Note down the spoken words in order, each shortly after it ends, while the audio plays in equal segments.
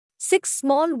6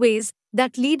 small ways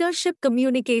that leadership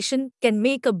communication can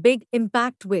make a big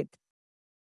impact with.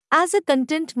 As a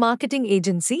content marketing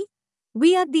agency,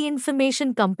 we at the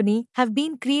Information Company have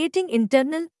been creating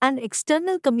internal and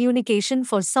external communication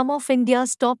for some of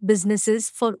India's top businesses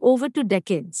for over 2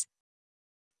 decades.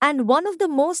 And one of the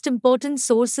most important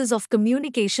sources of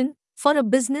communication for a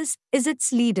business is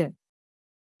its leader.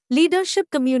 Leadership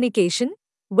communication,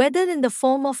 whether in the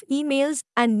form of emails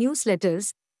and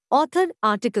newsletters, authored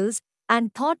articles,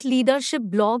 and thought leadership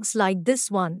blogs like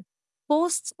this one,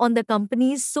 posts on the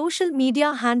company's social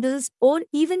media handles, or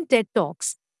even TED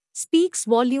Talks, speaks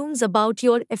volumes about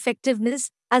your effectiveness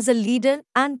as a leader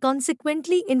and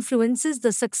consequently influences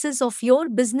the success of your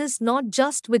business not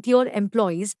just with your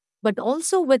employees, but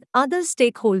also with other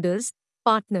stakeholders,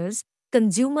 partners,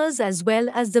 consumers, as well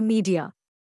as the media.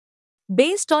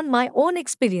 Based on my own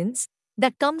experience,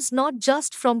 that comes not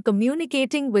just from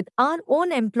communicating with our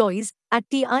own employees at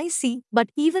TIC, but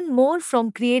even more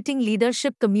from creating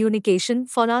leadership communication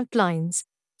for our clients.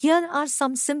 Here are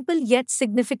some simple yet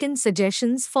significant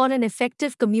suggestions for an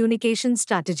effective communication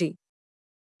strategy.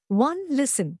 1.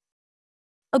 Listen.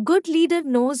 A good leader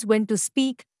knows when to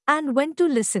speak and when to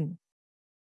listen.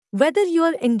 Whether you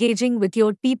are engaging with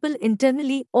your people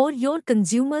internally or your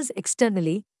consumers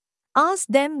externally, ask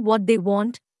them what they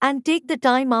want and take the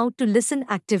time out to listen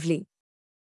actively.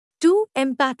 2.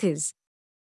 Empathize.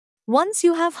 Once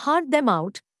you have heard them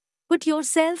out, put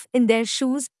yourself in their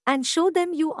shoes and show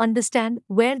them you understand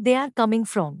where they are coming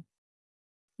from.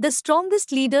 The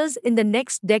strongest leaders in the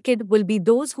next decade will be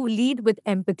those who lead with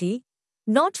empathy,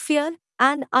 not fear,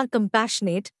 and are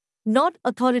compassionate, not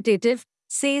authoritative,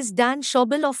 says Dan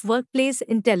Schobel of Workplace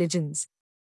Intelligence.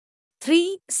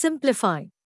 3. Simplify.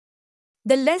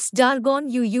 The less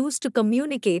jargon you use to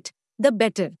communicate, the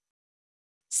better.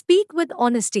 Speak with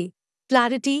honesty,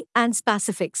 clarity, and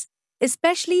specifics,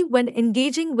 especially when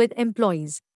engaging with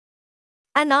employees.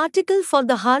 An article for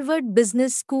the Harvard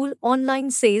Business School online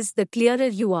says the clearer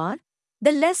you are,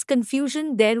 the less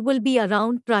confusion there will be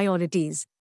around priorities.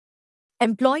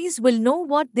 Employees will know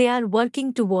what they are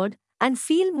working toward and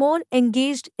feel more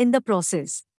engaged in the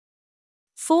process.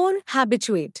 4.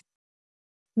 Habituate.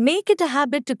 Make it a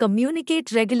habit to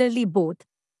communicate regularly both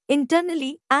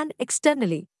internally and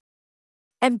externally.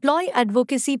 Employee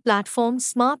advocacy platform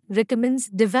SMART recommends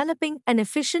developing an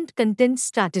efficient content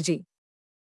strategy.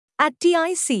 At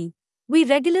TIC, we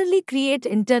regularly create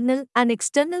internal and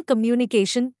external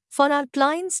communication for our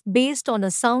clients based on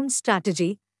a sound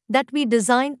strategy that we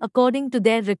design according to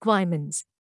their requirements.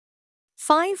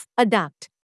 5. Adapt.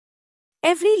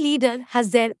 Every leader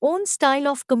has their own style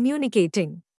of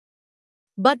communicating.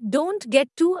 But don't get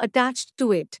too attached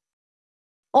to it.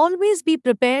 Always be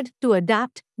prepared to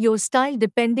adapt your style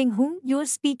depending whom you're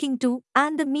speaking to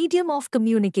and the medium of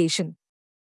communication.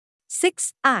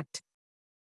 6. Act.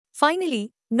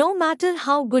 Finally, no matter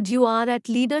how good you are at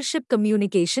leadership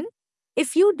communication,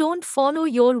 if you don't follow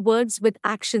your words with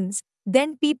actions,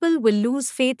 then people will lose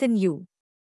faith in you.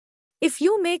 If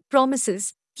you make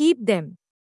promises, keep them.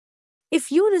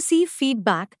 If you receive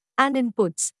feedback and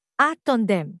inputs, act on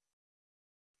them.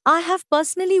 I have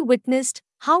personally witnessed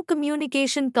how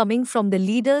communication coming from the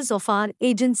leaders of our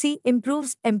agency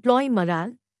improves employee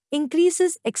morale,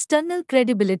 increases external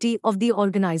credibility of the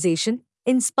organization,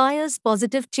 inspires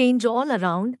positive change all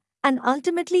around, and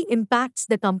ultimately impacts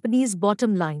the company's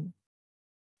bottom line.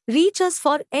 Reach us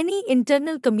for any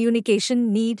internal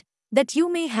communication need that you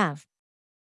may have.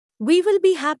 We will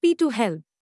be happy to help.